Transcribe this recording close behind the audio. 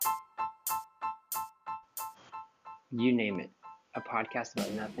You name it, a podcast about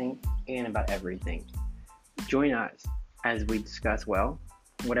nothing and about everything. Join us as we discuss,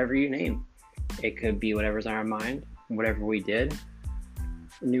 whatever you name. It could be whatever's on our mind, whatever we did,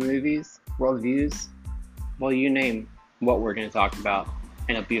 new movies, worldviews. You name what we're going to talk about,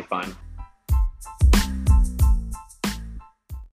 and it'll be fun.